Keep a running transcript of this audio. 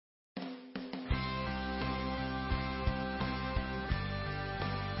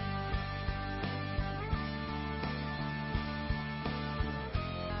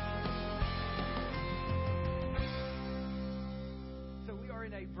are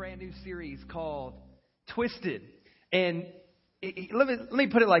in a brand new series called Twisted. And let me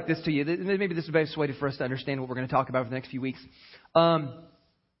put it like this to you. Maybe this is the best way for us to understand what we're going to talk about for the next few weeks. In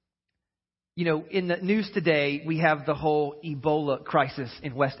the news today, we have the whole Ebola crisis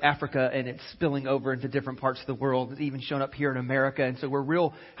in West Africa, and it's spilling over into different parts of the world. It's even shown up here in America. And so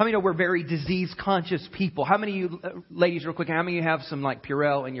how many know we're very disease-conscious people? How many of you, ladies, real quick, how many of you have some like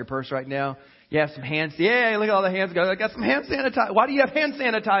Purell in your purse right now? You have some hands. Yeah, look at all the hands go. I got some hand sanitizer. Why do you have hand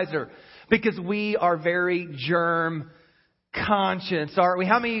sanitizer? Because we are very germ conscious, aren't we?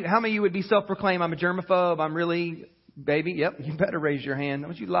 How many of you would be self-proclaimed? I'm a germaphobe. I'm really, baby. Yep, you better raise your hand.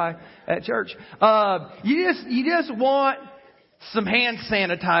 Don't you lie at church. You just want some hand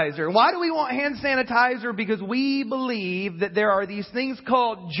sanitizer. Why do we want hand sanitizer? Because we believe that there are these things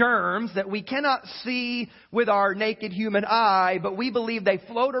called germs that we cannot see with our naked human eye, but we believe they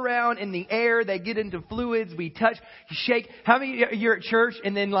float around in the air. They get into fluids. We touch, shake. How many of you are at church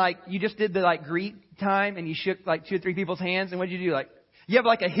and then you just did the greet time and you shook 2 or 3 people's hands, and what did you do? You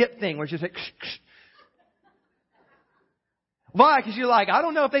have a hip thing where it's just why? Because you're I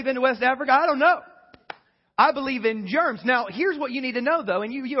don't know if they've been to West Africa. I don't know. I believe in germs. Now, here's what you need to know, though,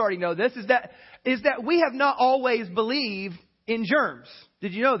 and you already know this, is that we have not always believed in germs.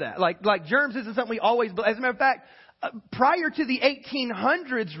 Did you know that? Germs isn't something we always believe. As a matter of fact, prior to the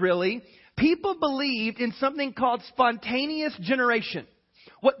 1800s, really, people believed in something called spontaneous generation.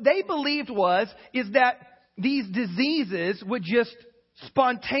 What they believed is that these diseases would just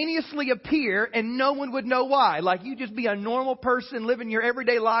spontaneously appear and no one would know why. You just be a normal person living your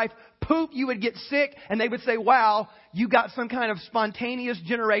everyday life. Poof, you would get sick and they would say, wow, you got some kind of spontaneous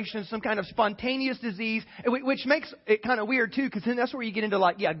generation, some kind of spontaneous disease, which makes it kind of weird too, because then that's where you get into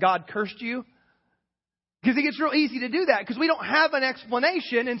God cursed you. Because it gets real easy to do that because we don't have an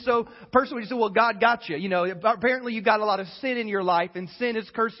explanation. And so a person would just say, well, God got you. Apparently you've got a lot of sin in your life and sin is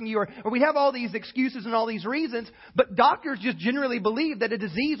cursing you. Or we have all these excuses and all these reasons. But doctors just generally believe that a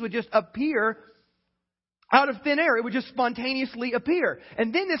disease would just appear out of thin air. It would just spontaneously appear.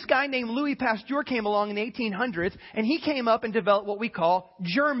 And then this guy named Louis Pasteur came along in the 1800s. And he came up and developed what we call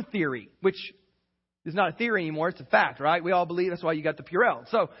germ theory, which is not a theory anymore. It's a fact, right? We all believe. That's why you got the Purell.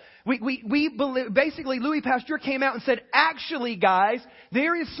 So we believe, basically Louis Pasteur came out and said, actually, guys,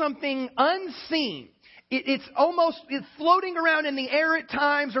 there is something unseen. It's floating around in the air at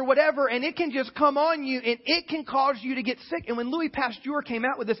times or whatever, and it can just come on you and it can cause you to get sick. And when Louis Pasteur came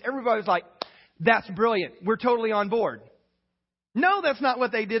out with this, everybody was like, that's brilliant. We're totally on board. No, that's not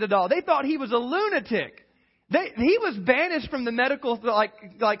what they did at all. They thought he was a lunatic. He was banished from the medical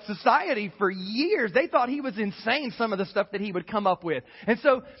society for years. They thought he was insane, some of the stuff that he would come up with. And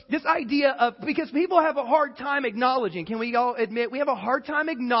so this idea of, because people have a hard time acknowledging, can we all admit, we have a hard time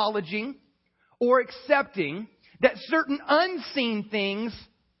acknowledging or accepting that certain unseen things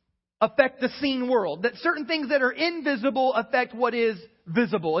affect the seen world, that certain things that are invisible affect what is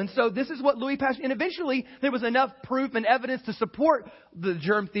visible. And so this is what Louis Pasteur, and eventually there was enough proof and evidence to support the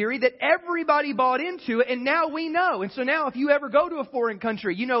germ theory that everybody bought into it, and now we know. And so now if you ever go to a foreign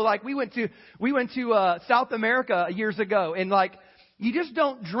country, we went to South America years ago, and you just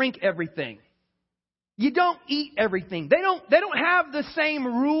don't drink everything. You don't eat everything. They don't have the same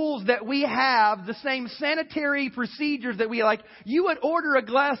rules that we have, the same sanitary procedures that we like. You would order a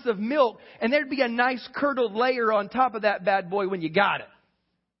glass of milk and there'd be a nice curdled layer on top of that bad boy when you got it.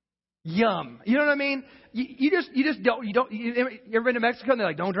 Yum. You know what I mean? You ever been to Mexico and they're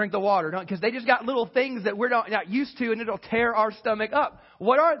like, don't drink the water, because they just got little things that we're not used to and it'll tear our stomach up.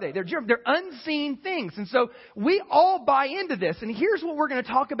 What are they? They're germs. They're unseen things. And so we all buy into this. And here's what we're going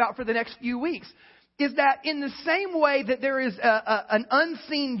to talk about for the next few weeks. Is that in the same way that there is an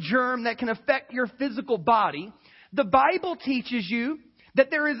unseen germ that can affect your physical body, the Bible teaches you that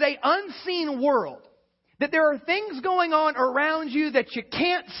there is an unseen world. That there are things going on around you that you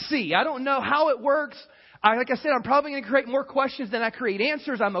can't see. I don't know how it works. Like I said, I'm probably going to create more questions than I create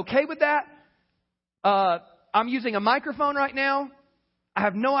answers. I'm okay with that. I'm using a microphone right now. I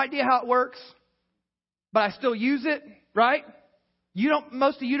have no idea how it works, but I still use it, right?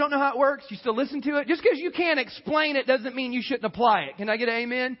 Most of you don't know how it works. You still listen to it. Just because you can't explain it doesn't mean you shouldn't apply it. Can I get an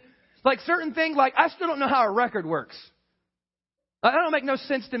amen? Certain things, I still don't know how a record works. That don't make no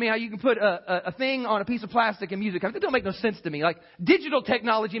sense to me how you can put a thing on a piece of plastic and music. It don't make no sense to me. Digital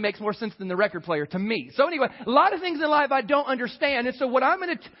technology makes more sense than the record player to me. So anyway, a lot of things in life I don't understand. And so what I'm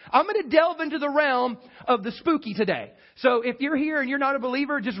going to delve into the realm of the spooky today. So if you're here and you're not a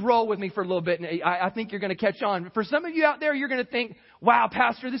believer, just roll with me for a little bit. And I think you're going to catch on. For some of you out there, you're going to think, wow,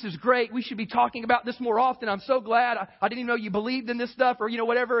 Pastor, this is great. We should be talking about this more often. I'm so glad. I didn't even know you believed in this stuff or,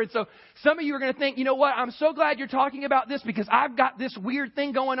 whatever. And so some of you are going to think, you know what? I'm so glad you're talking about this because I've got got this weird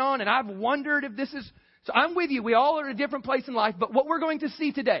thing going on and I've wondered if this is... So I'm with you. We all are at a different place in life. But what we're going to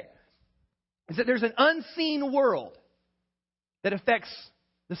see today is that there's an unseen world that affects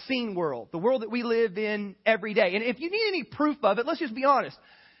the seen world, the world that we live in every day. And if you need any proof of it, let's just be honest.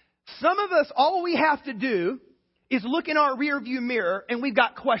 Some of us, all we have to do is look in our rearview mirror and we've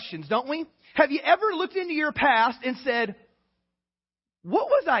got questions, don't we? Have you ever looked into your past and said, what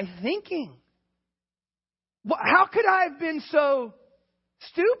was I thinking? How could I have been so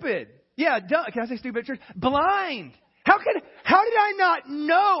stupid? Yeah, dumb. Can I say stupid at church? Blind. How did I not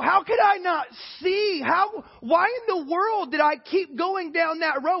know? How could I not see? Why in the world did I keep going down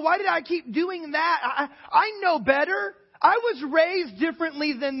that road? Why did I keep doing that? I know better. I was raised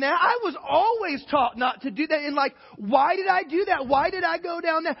differently than that. I was always taught not to do that. And like, why did I do that? Why did I go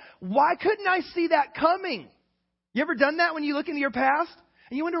down that? Why couldn't I see that coming? You ever done that when you look into your past?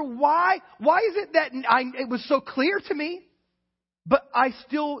 And you wonder why? Why is it that it was so clear to me, but I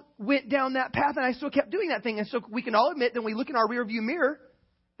still went down that path and I still kept doing that thing? And so we can all admit that when we look in our rearview mirror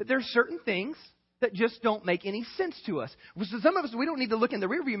that there's certain things that just don't make any sense to us. So some of us, we don't need to look in the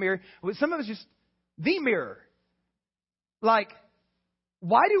rearview mirror. Some of us just the mirror. Like,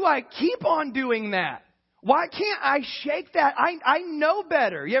 why do I keep on doing that? Why can't I shake that? I know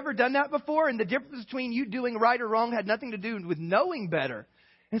better. You ever done that before? And the difference between you doing right or wrong had nothing to do with knowing better.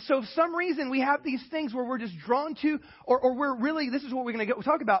 And so for some reason we have these things where we're just drawn to, or we're really, this is what we're going to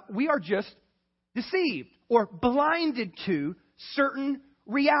talk about. We are just deceived or blinded to certain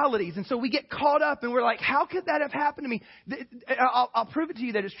realities. And so we get caught up and we're like, how could that have happened to me? I'll prove it to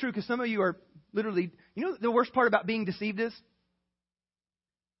you that it's true because some of you are literally, you know, the worst part about being deceived is?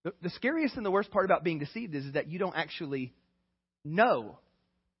 The scariest and the worst part about being deceived is that you don't actually know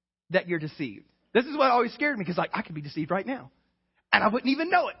that you're deceived. This is what always scared me because like I could be deceived right now. And I wouldn't even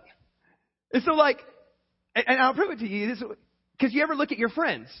know it. And so like, and I'll prove it to you, because you ever look at your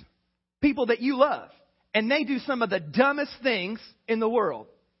friends, people that you love, and they do some of the dumbest things in the world.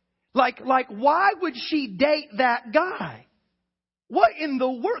 Like why would she date that guy? What in the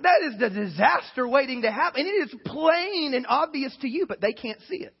world? That is the disaster waiting to happen. And it is plain and obvious to you, but they can't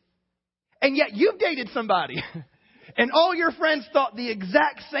see it. And yet you've dated somebody. And all your friends thought the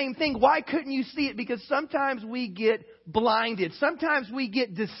exact same thing. Why couldn't you see it? Because sometimes we get blinded. Sometimes we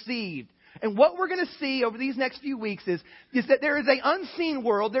get deceived. And what we're going to see over these next few weeks is that there is an unseen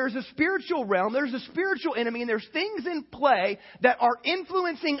world. There's a spiritual realm. There's a spiritual enemy. And there's things in play that are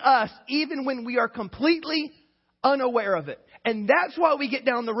influencing us even when we are completely unaware of it. And that's why we get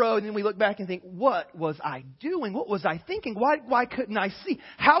down the road and we look back and think, what was I doing? What was I thinking? Why couldn't I see?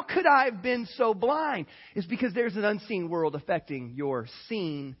 How could I have been so blind? It's because there's an unseen world affecting your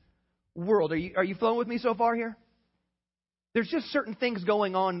seen world. Are you flowing with me so far here? There's just certain things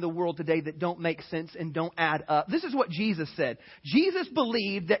going on in the world today that don't make sense and don't add up. This is what Jesus said. Jesus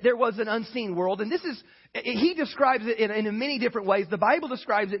believed that there was an unseen world. And he describes it in many different ways. The Bible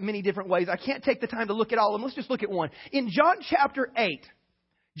describes it in many different ways. I can't take the time to look at all of them. Let's just look at one. In John chapter 8,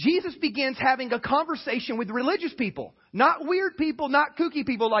 Jesus begins having a conversation with religious people. Not weird people, not kooky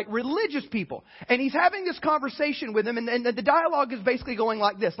people, like religious people. And he's having this conversation with them. And the dialogue is basically going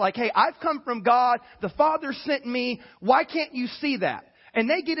like this. Like, hey, I've come from God. The Father sent me. Why can't you see that? And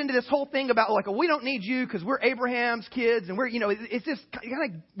they get into this whole thing about like, well, we don't need you because we're Abraham's kids. And it's this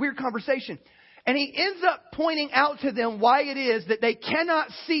kind of weird conversation. And he ends up pointing out to them why it is that they cannot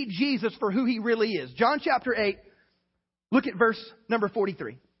see Jesus for who he really is. John chapter 8. Look at verse number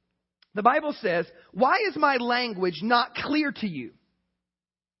 43. The Bible says, why is my language not clear to you?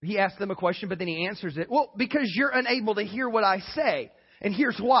 He asks them a question, but then he answers it. Well, because you're unable to hear what I say. And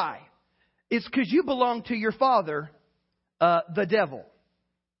here's why. It's because you belong to your father, the devil.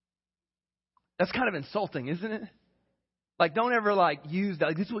 That's kind of insulting, isn't it? Like, don't ever use that.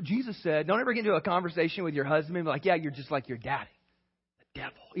 Like, this is what Jesus said. Don't ever get into a conversation with your husband and be like, yeah, you're just like your daddy. The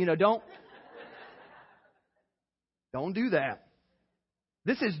devil. Don't do that.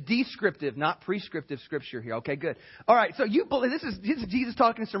 This is descriptive, not prescriptive scripture here. Okay, good. All right, so this is Jesus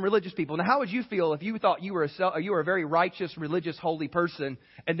talking to some religious people. Now, how would you feel if you thought you were a very righteous, religious, holy person,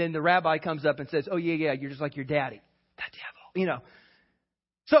 and then the rabbi comes up and says, oh, yeah, you're just like your daddy, the devil,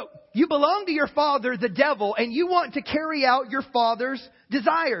 So you belong to your father, the devil, and you want to carry out your father's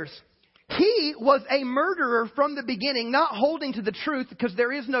desires. He was a murderer from the beginning, not holding to the truth because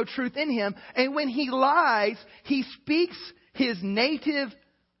there is no truth in him. And when he lies, he speaks his native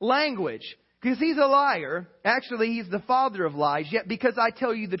language. Because he's a liar. Actually, he's the father of lies. Yet because I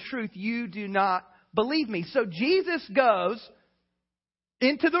tell you the truth, you do not believe me. So Jesus goes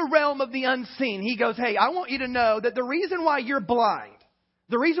into the realm of the unseen. He goes, hey, I want you to know that the reason why you're blind,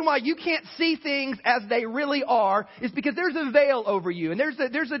 The reason why you can't see things as they really are is because there's a veil over you, and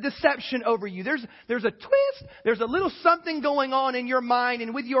there's a deception over you. There's a twist. There's a little something going on in your mind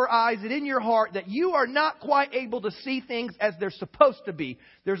and with your eyes and in your heart that you are not quite able to see things as they're supposed to be.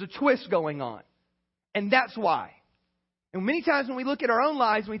 There's a twist going on. And that's why. And many times when we look at our own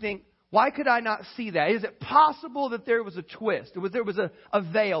lives, we think, why could I not see that? Is it possible that there was a twist? There was a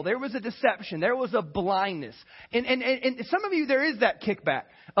veil. There was a deception. There was a blindness. And some of you, there is that kickback.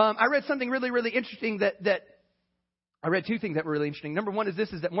 I read something really, really interesting that I read two things that were really interesting. Number one is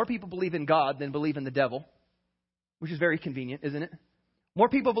that more people believe in God than believe in the devil, which is very convenient, isn't it? More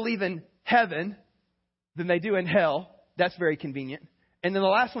people believe in heaven than they do in hell. That's very convenient. And then the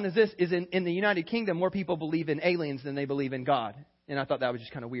last one is in the United Kingdom, more people believe in aliens than they believe in God. And I thought that was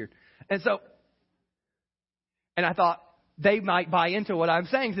just kind of weird. And I thought they might buy into what I'm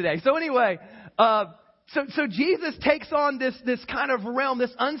saying today. So anyway, so Jesus takes on this kind of realm,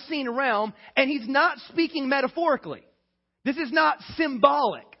 this unseen realm, and he's not speaking metaphorically. This is not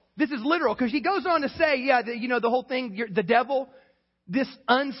symbolic. This is literal, because he goes on to say, the whole thing, the devil, this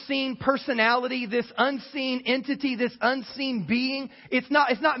unseen personality, this unseen entity, this unseen being, it's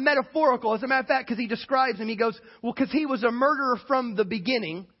not metaphorical. As a matter of fact, because he describes him, he goes, well, because he was a murderer from the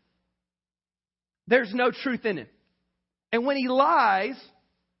beginning, there's no truth in him. And when he lies,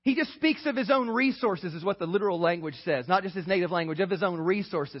 he just speaks of his own resources, is what the literal language says, not just his native language, of his own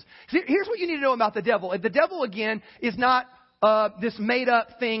resources. So here's what you need to know about the devil. The devil, again, is not this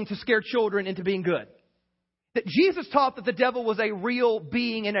made-up thing to scare children into being good. That Jesus taught that the devil was a real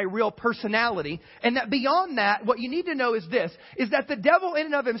being and a real personality. And that beyond that, what you need to know is this, is that the devil in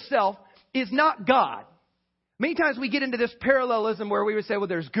and of himself is not God. Many times we get into this parallelism where we would say, well,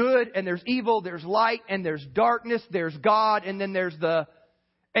 there's good and there's evil, there's light and there's darkness, there's God, and then there's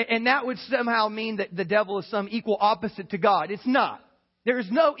and that would somehow mean that the devil is some equal opposite to God. It's not. There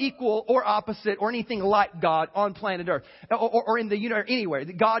is no equal or opposite or anything like God on planet Earth or in the universe, anywhere.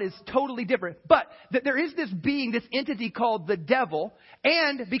 God is totally different. But there is this being, this entity called the devil.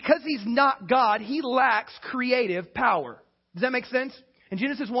 And because he's not God, he lacks creative power. Does that make sense? In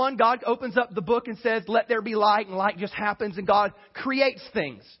Genesis 1, God opens up the book and says, let there be light, and light just happens, and God creates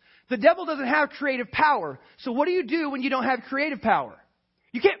things. The devil doesn't have creative power. So what do you do when you don't have creative power?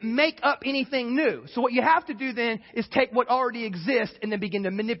 You can't make up anything new. So what you have to do then is take what already exists and then begin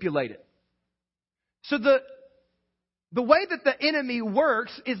to manipulate it. So the way that the enemy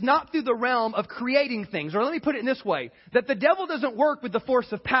works is not through the realm of creating things. Or let me put it in this way, that the devil doesn't work with the force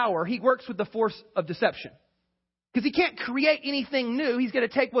of power. He works with the force of deception. Because he can't create anything new. He's going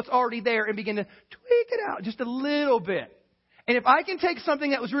to take what's already there and begin to tweak it out just a little bit. And if I can take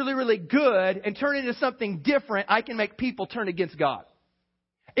something that was really, really good and turn it into something different, I can make people turn against God.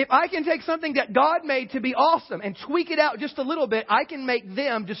 If I can take something that God made to be awesome and tweak it out just a little bit, I can make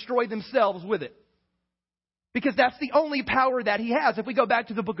them destroy themselves with it. Because that's the only power that he has. If we go back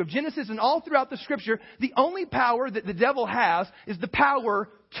to the book of Genesis and all throughout the scripture, the only power that the devil has is the power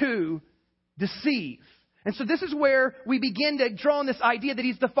to deceive. And so this is where we begin to draw on this idea that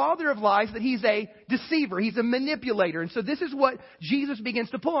he's the father of lies, that he's a deceiver, he's a manipulator. And so this is what Jesus begins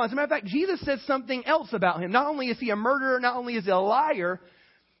to pull on. As a matter of fact, Jesus says something else about him. Not only is he a murderer, not only is he a liar,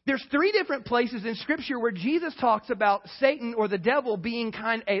 there's 3 different places in Scripture where Jesus talks about Satan or the devil being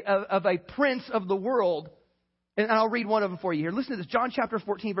kind of a prince of the world. And I'll read one of them for you here. Listen to this. John chapter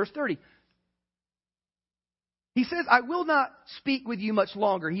 14, verse 30. He says, I will not speak with you much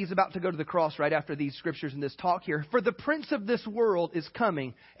longer. He's about to go to the cross right after these scriptures and this talk here. For the prince of this world is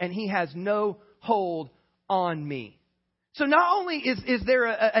coming, and he has no hold on me. So not only is there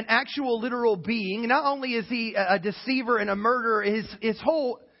an actual literal being, not only is he a deceiver and a murderer, his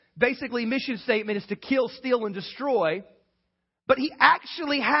whole basically mission statement is to kill, steal, and destroy. But he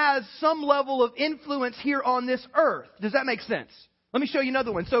actually has some level of influence here on this earth. Does that make sense? Let me show you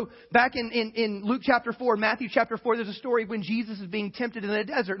another one. So back in Luke chapter 4, Matthew chapter 4, there's a story of when Jesus is being tempted in the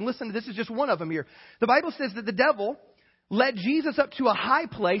desert. And listen, this is just one of them here. The Bible says that the devil led Jesus up to a high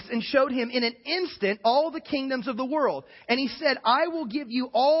place and showed him in an instant all the kingdoms of the world. And he said, I will give you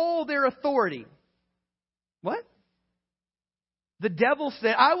all their authority. What? The devil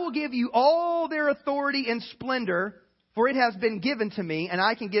said, I will give you all their authority and splendor, for it has been given to me, and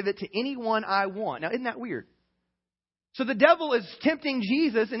I can give it to anyone I want. Now, isn't that weird? So the devil is tempting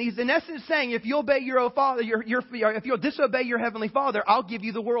Jesus, and he's in essence saying, if you'll obey your own father, if you'll disobey your heavenly Father, I'll give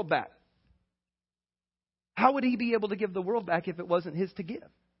you the world back. How would he be able to give the world back if it wasn't his to give?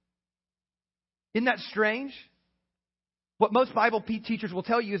 Isn't that strange? What most Bible teachers will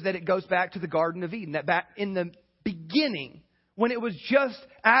tell you is that it goes back to the Garden of Eden, that back in the beginning, when it was just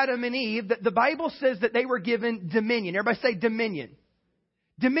Adam and Eve, that the Bible says that they were given dominion. Everybody say dominion.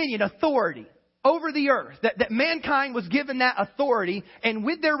 dominion, authority over the earth. That mankind was given that authority, and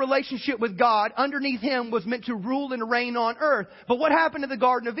with their relationship with God, underneath Him was meant to rule and reign on earth. But what happened in the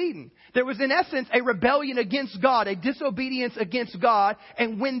Garden of Eden? There was in essence a rebellion against God, a disobedience against God.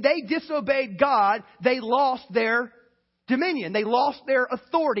 And when they disobeyed God, they lost their dominion. They lost their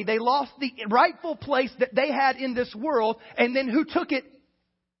authority. They lost the rightful place that they had in this world. And then who took it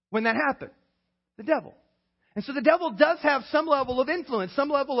when that happened? The devil. And so the devil does have some level of influence, some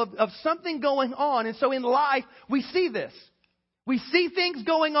level of something going on. And so in life, we see this. We see things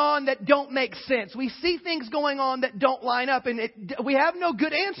going on that don't make sense. We see things going on that don't line up, and we have no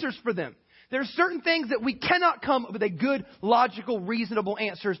good answers for them. There are certain things that we cannot come up with a good, logical, reasonable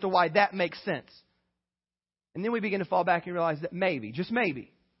answer as to why that makes sense. And then we begin to fall back and realize that maybe, just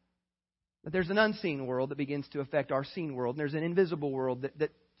maybe, that there's an unseen world that begins to affect our seen world. And there's an invisible world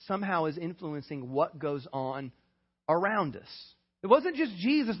that somehow is influencing what goes on around us. It wasn't just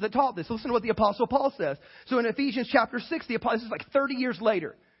Jesus that taught this. Listen to what the Apostle Paul says. So in Ephesians chapter 6, this is like 30 years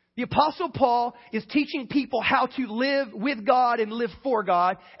later. The Apostle Paul is teaching people how to live with God and live for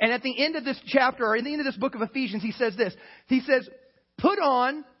God. And at the end of this chapter, or in the end of this book of Ephesians, he says this. He says, put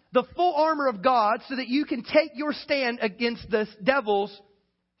on the full armor of God so that you can take your stand against the devil's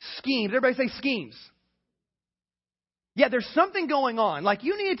schemes. Everybody say schemes. Yeah, there's something going on. Like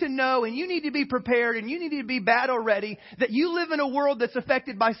you need to know and you need to be prepared and you need to be battle ready that you live in a world that's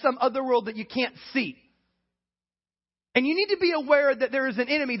affected by some other world that you can't see. And you need to be aware that there is an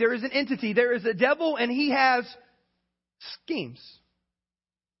enemy, there is an entity, there is a devil, and he has schemes.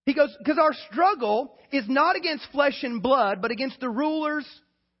 He goes, because our struggle is not against flesh and blood, but against the rulers,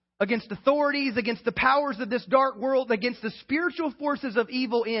 against authorities, against the powers of this dark world, against the spiritual forces of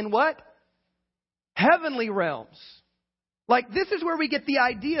evil in what? Heavenly realms. Like, this is where we get the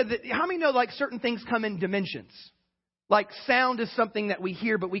idea that, how many know, like, certain things come in dimensions? Like, sound is something that we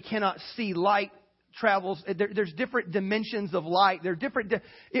hear, but we cannot see. Light travels. There's different dimensions of light. There are different.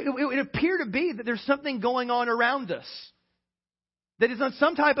 It would appear to be that there's something going on around us that is on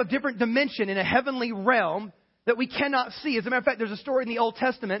some type of different dimension in a heavenly realm that we cannot see. As a matter of fact, there's a story in the Old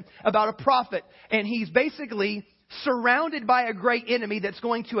Testament about a prophet, and he's basically surrounded by a great enemy that's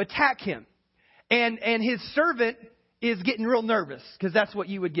going to attack him. And his servant is getting real nervous, because that's what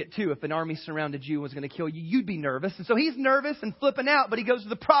you would get too if an army surrounded you and was going to kill you. You'd be nervous. And so he's nervous and flipping out, but he goes to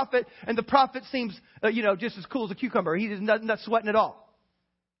the prophet, and the prophet seems, just as cool as a cucumber. He's not sweating at all.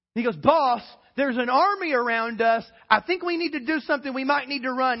 He goes, boss, there's an army around us. I think we need to do something. We might need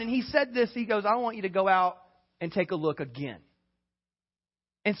to run. And he said this. He goes, I want you to go out and take a look again.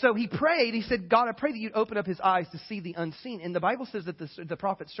 And so he prayed. He said, God, I pray that you'd open up his eyes to see the unseen. And the Bible says that the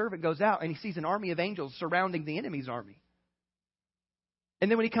prophet's servant goes out and he sees an army of angels surrounding the enemy's army.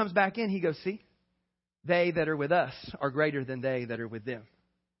 And then when he comes back in, he goes, see, they that are with us are greater than they that are with them.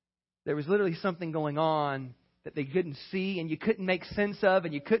 There was literally something going on that they couldn't see and you couldn't make sense of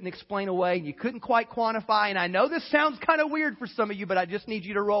and you couldn't explain away and you couldn't quite quantify. And I know this sounds kind of weird for some of you, but I just need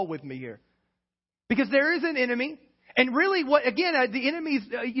you to roll with me here. Because there is an enemy. And really, the enemy's,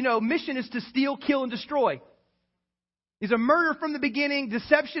 mission is to steal, kill, and destroy. He's a murderer from the beginning.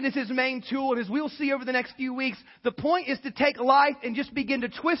 Deception is his main tool. And as we'll see over the next few weeks, the point is to take life and just begin to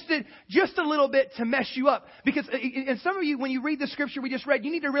twist it just a little bit to mess you up. Because, and some of you, when you read the scripture we just read,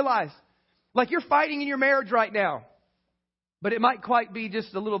 you need to realize, like you're fighting in your marriage right now. But it might quite be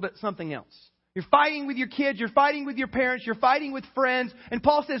just a little bit something else. You're fighting with your kids. You're fighting with your parents. You're fighting with friends. And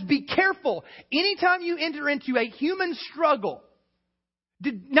Paul says, be careful. Anytime you enter into a human struggle,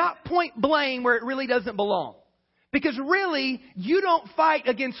 do not point blame where it really doesn't belong. Because really, you don't fight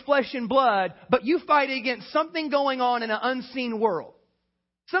against flesh and blood, but you fight against something going on in an unseen world.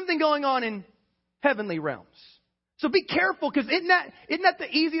 Something going on in heavenly realms. So be careful, because isn't that the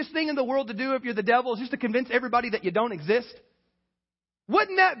easiest thing in the world to do if you're the devil, is just to convince everybody that you don't exist?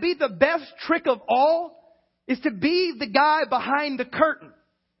 Wouldn't that be the best trick of all? Is to be the guy behind the curtain.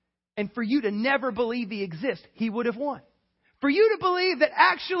 And for you to never believe he exists, he would have won. For you to believe that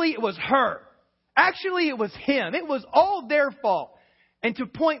actually it was her. Actually it was him. It was all their fault. And to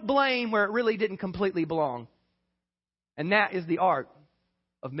point blame where it really didn't completely belong. And that is the art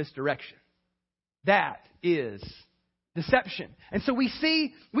of misdirection. That is deception. And so we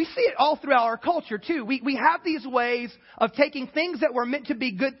see it all throughout our culture too. We have these ways of taking things that were meant to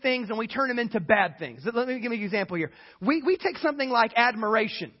be good things and we turn them into bad things. Let me give you an example here. We take something like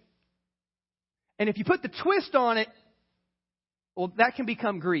admiration. And if you put the twist on it, well, that can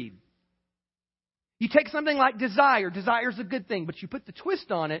become greed. You take something like desire. Desire is a good thing, but you put the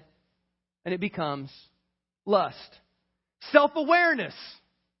twist on it and it becomes lust. Self-awareness.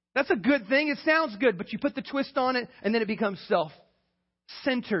 That's a good thing. It sounds good, but you put the twist on it and then it becomes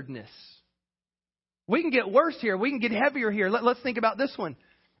self-centeredness. We can get worse here. We can get heavier here. Let's think about this one.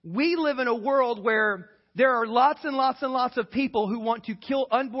 We live in a world where there are lots and lots and lots of people who want to kill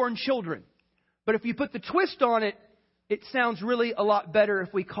unborn children. But if you put the twist on it, it sounds really a lot better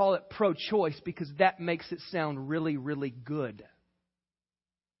if we call it pro-choice, because that makes it sound really, really good.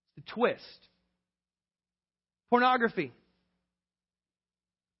 The twist. Pornography.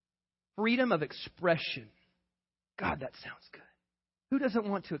 Freedom of expression. God, that sounds good. Who doesn't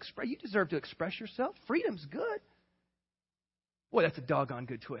want to express? You deserve to express yourself. Freedom's good. Boy, that's a doggone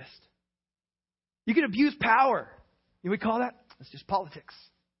good twist. You can abuse power. You know what we call that? That's just politics.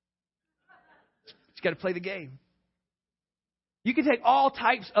 You got to play the game. You can take all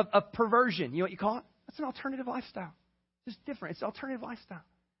types of perversion. You know what you call it? That's an alternative lifestyle. It's just different. It's an alternative lifestyle.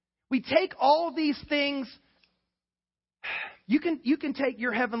 We take all these things. You can take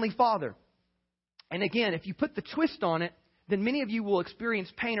your Heavenly Father. And again, if you put the twist on it, then many of you will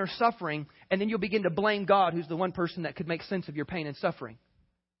experience pain or suffering, and then you'll begin to blame God, who's the one person that could make sense of your pain and suffering,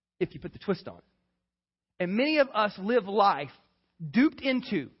 if you put the twist on it. And many of us live life duped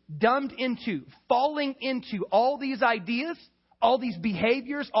into, dumbed into, falling into all these ideas, all these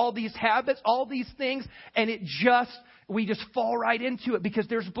behaviors, all these habits, all these things, and we just fall right into it because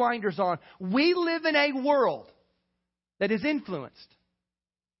there's blinders on. We live in a world that is influenced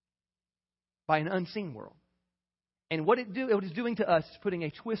by an unseen world. And what it is doing to us is putting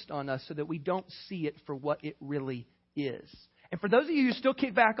a twist on us so that we don't see it for what it really is. And for those of you who still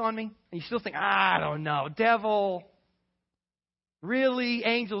kick back on me, and you still think, I don't know, devil, really,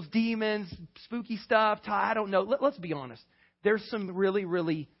 angels, demons, spooky stuff, I don't know. Let's be honest. There's some really,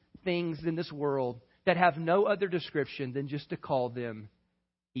 really things in this world that have no other description than just to call them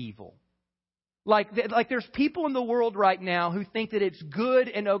evil. Like there's people in the world right now who think that it's good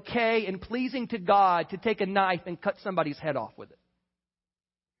and okay and pleasing to God to take a knife and cut somebody's head off with it.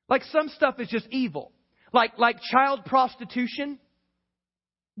 Like some stuff is just evil. Like child prostitution.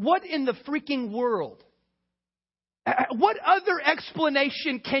 What in the freaking world? What other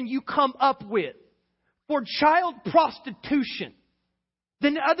explanation can you come up with for child prostitution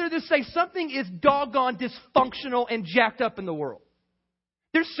than other than say something is doggone dysfunctional and jacked up in the world?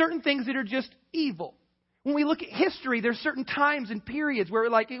 There's certain things that are just evil. When we look at history, there's certain times and periods where,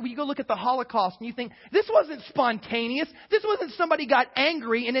 like, when you go look at the Holocaust and you think, this wasn't spontaneous. This wasn't somebody got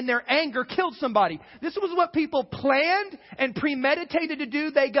angry and in their anger killed somebody. This was what people planned and premeditated to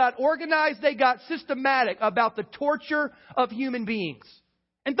do. They got organized. They got systematic about the torture of human beings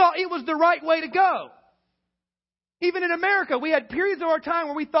and thought it was the right way to go. Even in America, we had periods of our time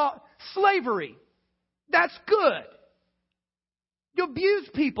where we thought slavery, that's good. You abuse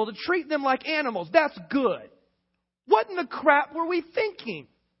people to treat them like animals. That's good. What in the crap were we thinking?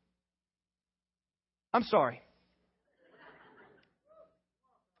 I'm sorry.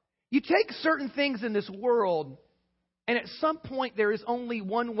 You take certain things in this world, and at some point there is only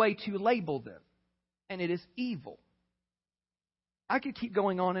one way to label them, and it is evil. I could keep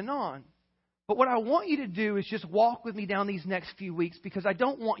going on and on. But what I want you to do is just walk with me down these next few weeks, because I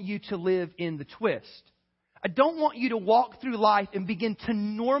don't want you to live in the twist. I don't want you to walk through life and begin to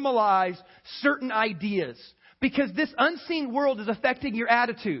normalize certain ideas, because this unseen world is affecting your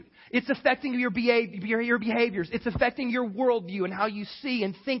attitude. It's affecting your behaviors. It's affecting your worldview and how you see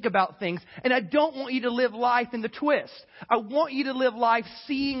and think about things. And I don't want you to live life in the twist. I want you to live life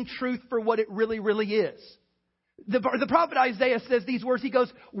seeing truth for what it really, really is. The prophet Isaiah says these words. He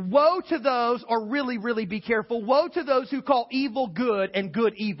goes, woe to those, or really, really be careful. Woe to those who call evil good and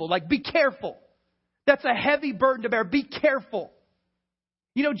good evil. Like, be careful. That's a heavy burden to bear. Be careful.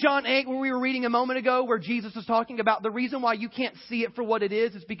 You know, John 8, where we were reading a moment ago, where Jesus was talking about the reason why you can't see it for what it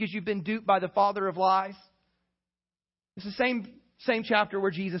is because you've been duped by the father of lies. It's the same chapter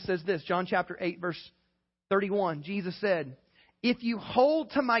where Jesus says this. John chapter 8, verse 31. Jesus said, if you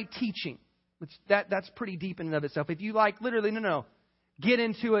hold to my teaching, which that's pretty deep in and of itself. If you literally, get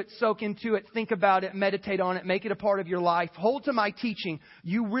into it, soak into it, think about it, meditate on it, make it a part of your life. Hold to my teaching.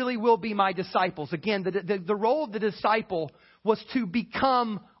 You really will be my disciples. Again, the role of the disciple was to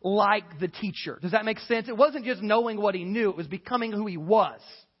become like the teacher. Does that make sense? It wasn't just knowing what he knew. It was becoming who he was.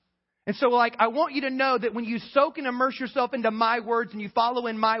 And so, I want you to know that when you soak and immerse yourself into my words and you follow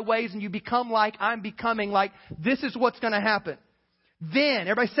in my ways and you become like I'm becoming, this is what's going to happen. Then,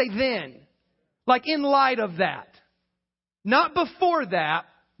 everybody say then. In light of that. Not before that,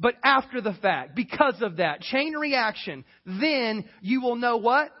 but after the fact. Because of that. Chain reaction. Then you will know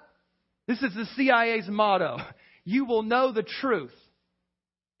what? This is the CIA's motto. You will know the truth.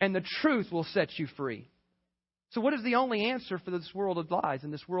 And the truth will set you free. So what is the only answer for this world of lies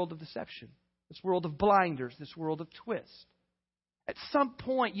and this world of deception? This world of blinders, this world of twist? At some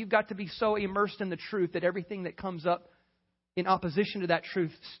point, you've got to be so immersed in the truth that everything that comes up in opposition to that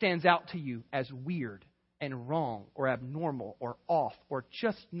truth stands out to you as weird and wrong or abnormal or off or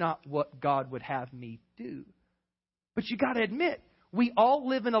just not what God would have me do. But you got to admit, we all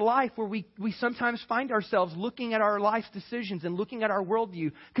live in a life where we sometimes find ourselves looking at our life decisions and looking at our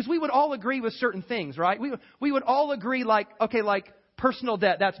worldview, because we would all agree with certain things, right? We would all agree like personal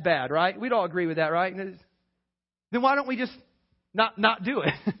debt, that's bad, right? We'd all agree with that, right? Then why don't we just not do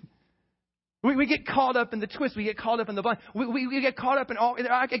it? We get caught up in the twist. We get caught up in the blind. We get caught up in all.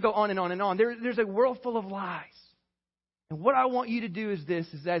 I could go on and on and on. There's a world full of lies. And what I want you to do is this: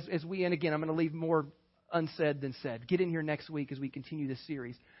 is as we end again, I'm going to leave more unsaid than said. Get in here next week as we continue this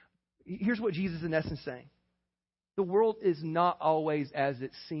series. Here's what Jesus is in essence saying: the world is not always as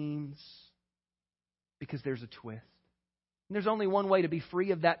it seems, because there's a twist. And there's only one way to be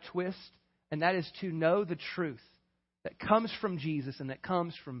free of that twist, and that is to know the truth that comes from Jesus and that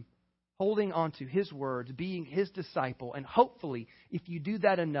comes from holding on to His words, being His disciple. And hopefully, if you do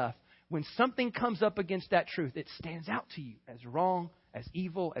that enough, when something comes up against that truth, it stands out to you as wrong, as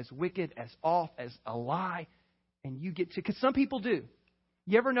evil, as wicked, as off, as a lie. And you get to, because some people do.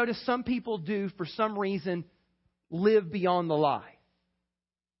 You ever notice some people do, for some reason, live beyond the lie?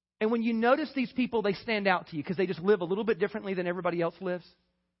 And when you notice these people, they stand out to you because they just live a little bit differently than everybody else lives.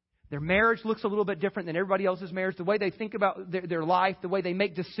 Their marriage looks a little bit different than everybody else's marriage. The way they think about their life, the way they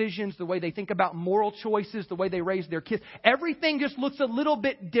make decisions, the way they think about moral choices, the way they raise their kids. Everything just looks a little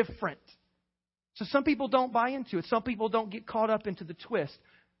bit different. So some people don't buy into it. Some people don't get caught up into the twist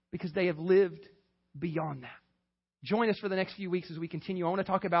because they have lived beyond that. Join us for the next few weeks as we continue. I want to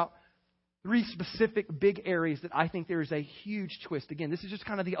talk about 3 specific big areas that I think there is a huge twist. Again, this is just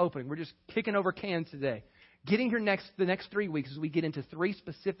kind of the opening. We're just kicking over cans today. Getting here the next 3 weeks as we get into 3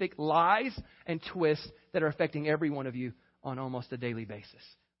 specific lies and twists that are affecting every one of you on almost a daily basis.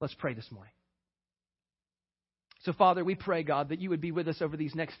 Let's pray this morning. So, Father, we pray, God, that you would be with us over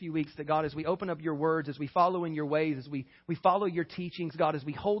these next few weeks. That, God, as we open up your words, as we follow in your ways, as we follow your teachings, God, as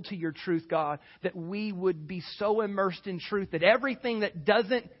we hold to your truth, God, that we would be so immersed in truth that everything that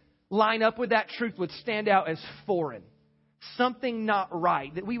doesn't line up with that truth would stand out as foreign. Something not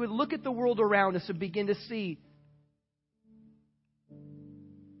right. That we would look at the world around us and begin to see,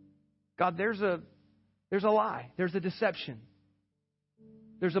 God, there's a lie. There's a deception.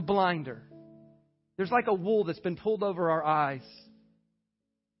 There's a blinder. There's like a wool that's been pulled over our eyes.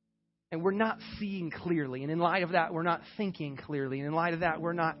 And we're not seeing clearly. And in light of that, we're not thinking clearly. And in light of that,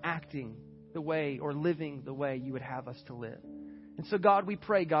 we're not acting the way or living the way you would have us to live. And so, God, we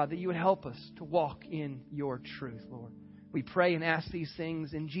pray, God, that you would help us to walk in your truth, Lord. We pray and ask these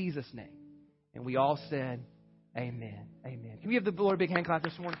things in Jesus' name. And we all said, amen. Amen. Can we give the Lord a big hand clap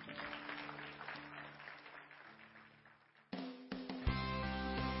this morning?